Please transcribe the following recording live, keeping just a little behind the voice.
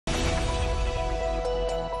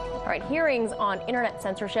right, hearings on internet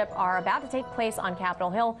censorship are about to take place on Capitol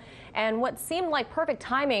Hill, and what seemed like perfect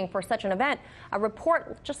timing for such an event, a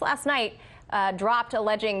report just last night dropped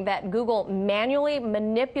alleging that Google manually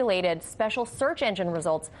manipulated special search engine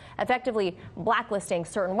results, effectively blacklisting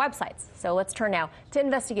certain websites. So let's turn now to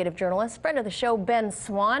investigative journalist, friend of the show, Ben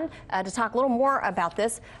Swan, to talk a little more about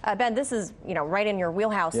this. Ben, this is right in your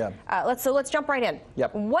wheelhouse. Yeah. Let's jump right in.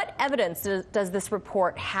 Yep. What evidence does this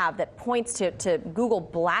report have that points to Google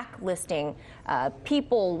blacklisting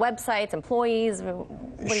people, websites, employees?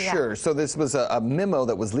 What do you have? Sure. So this was a memo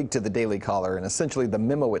that was leaked to the Daily Caller, and essentially the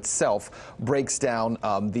memo itself breaks down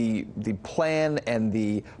the plan and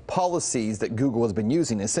the policies that Google has been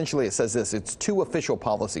using. Essentially, it says this: it's two official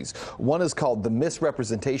policies. One is called the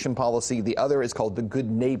misrepresentation policy. The other is called the good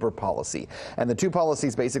neighbor policy. And the two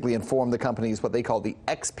policies basically inform the companies what they call the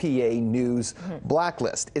XPA News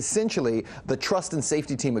blacklist. Essentially, the trust and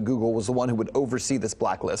safety team at Google was the one who would oversee this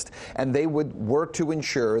blacklist, and they would work to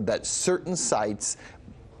ensure that certain sites,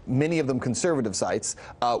 many of them conservative sites,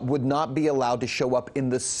 would not be allowed to show up in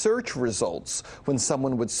the search results when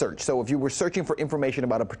someone would search. So if you were searching for information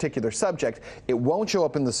about a particular subject, it won't show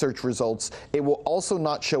up in the search results. It will also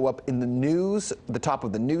not show up in the news, the top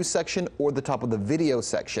of the news section, or the top of the video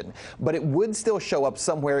section. But it would still show up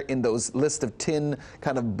somewhere in those list of 10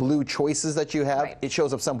 kind of blue choices that you have. Right. It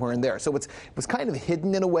shows up somewhere in there. So it was kind of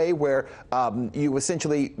hidden in a way where you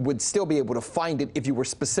essentially would still be able to find it if you were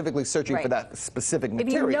specifically searching for that specific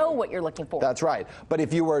material. If you know what you're looking for. That's right. But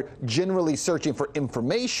if you were generally searching for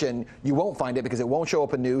information, you won't find it because it won't show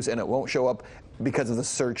up in news and it won't show up because of the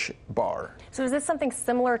search bar. So is this something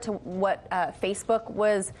similar to what Facebook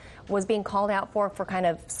was being called out for kind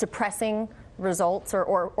of suppressing results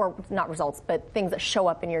or not results, but things that show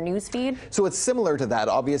up in your news feed? So it's similar to that.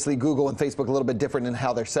 Obviously, Google and Facebook a little bit different in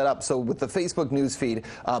how they're set up. So with the Facebook news feed,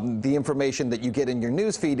 the information that you get in your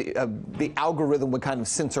news feed, the algorithm would kind of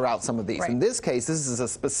censor out some of these. Right. In this case, this is a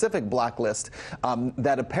specific blacklist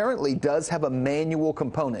that apparently does have a manual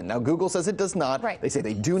component. Now, Google says it does not. Right. They say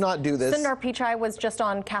they do not do this. Sundar Pichai was just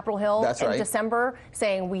on Capitol Hill in December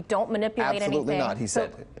saying we don't manipulate anything. Absolutely not, he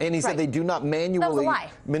said. And he said they do not manually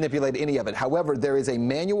manipulate any of it. However, there is a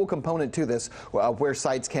manual component to this where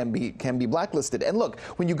sites can be blacklisted. And look,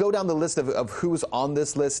 when you go down the list of who's on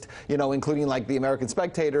this list, including like the American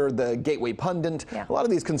Spectator, the Gateway Pundit, a lot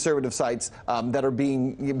of these conservative sites that are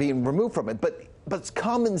being removed from it. But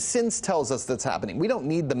common sense tells us that's happening. We don't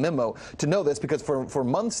need the memo to know this because for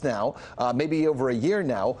months now, maybe over a year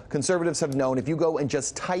now, conservatives have known if you go and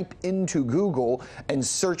just type into Google and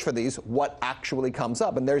search for these, what actually comes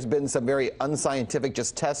up. And there's been some very unscientific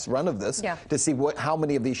just tests run of this to see how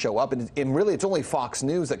many of these show up. And really, it's only Fox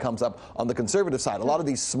News that comes up on the conservative side. A lot of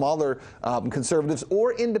these smaller conservatives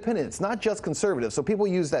or independents, not just conservatives. So people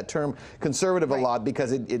use that term conservative a lot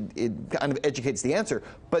because it kind of educates the answer.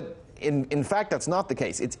 But in fact, that's not the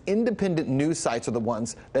case. It's independent news sites are the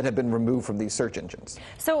ones that have been removed from these search engines.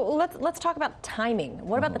 So let's talk about timing.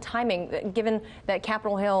 What about the timing, given that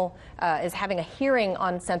Capitol Hill is having a hearing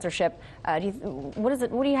on censorship? What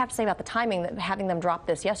do you have to say about the timing that having them drop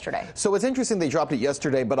this yesterday? So it's interesting they dropped it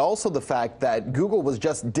yesterday, but also the fact that Google was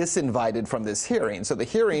just disinvited from this hearing. So the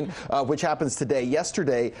hearing, which happens today,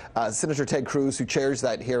 yesterday, Senator Ted Cruz, who chairs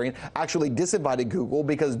that hearing, actually disinvited Google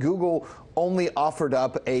because Google only offered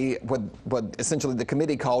up what essentially the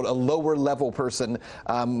committee called a lower level person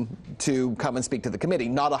to come and speak to the committee,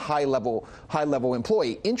 not a high level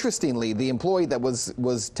employee. Interestingly, the employee that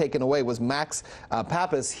was taken away was Max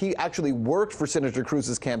Pappas. He actually worked for Senator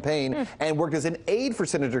Cruz's campaign and worked as an aide for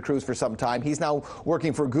Senator Cruz for some time. He's now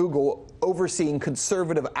working for Google, overseeing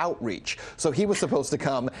conservative outreach. So he was supposed to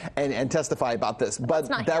come and testify about this, but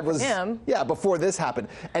that was before this happened.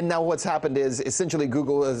 And now what's happened is essentially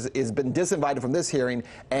Google has been disinvited from this hearing,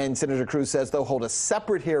 and Senator Cruz says they'll hold a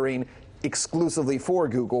separate hearing exclusively for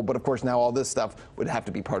Google, but of course now all this stuff would have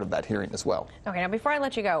to be part of that hearing as well. Okay, now before I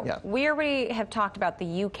let you go, we already have talked about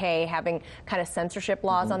the UK having kind of censorship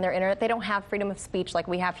laws on their internet. They don't have freedom of speech like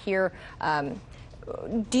we have here.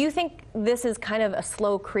 Do you think this is kind of a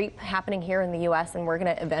slow creep happening here in the U.S. and we're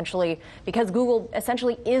going to eventually, because Google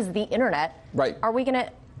essentially is the internet, are we going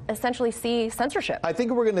to essentially see censorship? I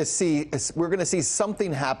think we're going to see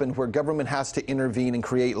something happen where government has to intervene and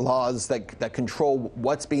create laws that control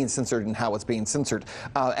what's being censored and how it's being censored.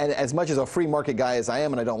 And as much as a free market guy as I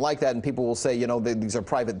am, and I don't like that, and people will say, these are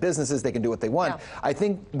private businesses, they can do what they want. I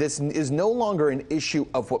think this is no longer an issue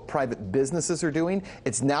of what private businesses are doing.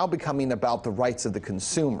 It's now becoming about the rights of the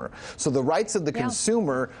consumer. So the rights of the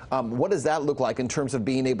consumer, what does that look like in terms of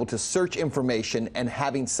being able to search information and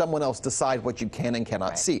having someone else decide what you can and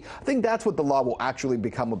cannot see? see. I think that's what the law will actually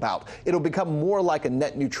become about. It'll become more like a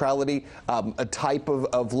net neutrality, a type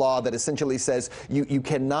of law that essentially says you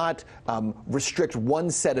cannot restrict one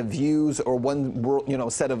set of views or one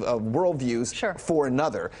set of worldviews for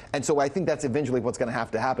another. And so I think that's eventually what's going to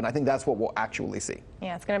have to happen. I think that's what we'll actually see.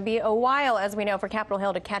 Yeah, it's going to be a while, as we know, for Capitol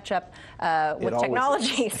Hill to catch up with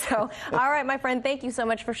technology. So, all right, my friend, thank you so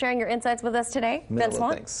much for sharing your insights with us today. Ben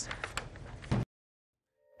Swan. Thanks.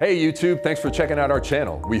 Hey YouTube, thanks for checking out our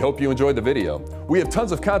channel. We hope you enjoyed the video. We have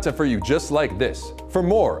tons of content for you just like this. For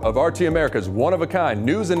more of RT America's one-of-a-kind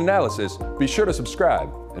news and analysis, be sure to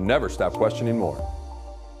subscribe and never stop questioning more.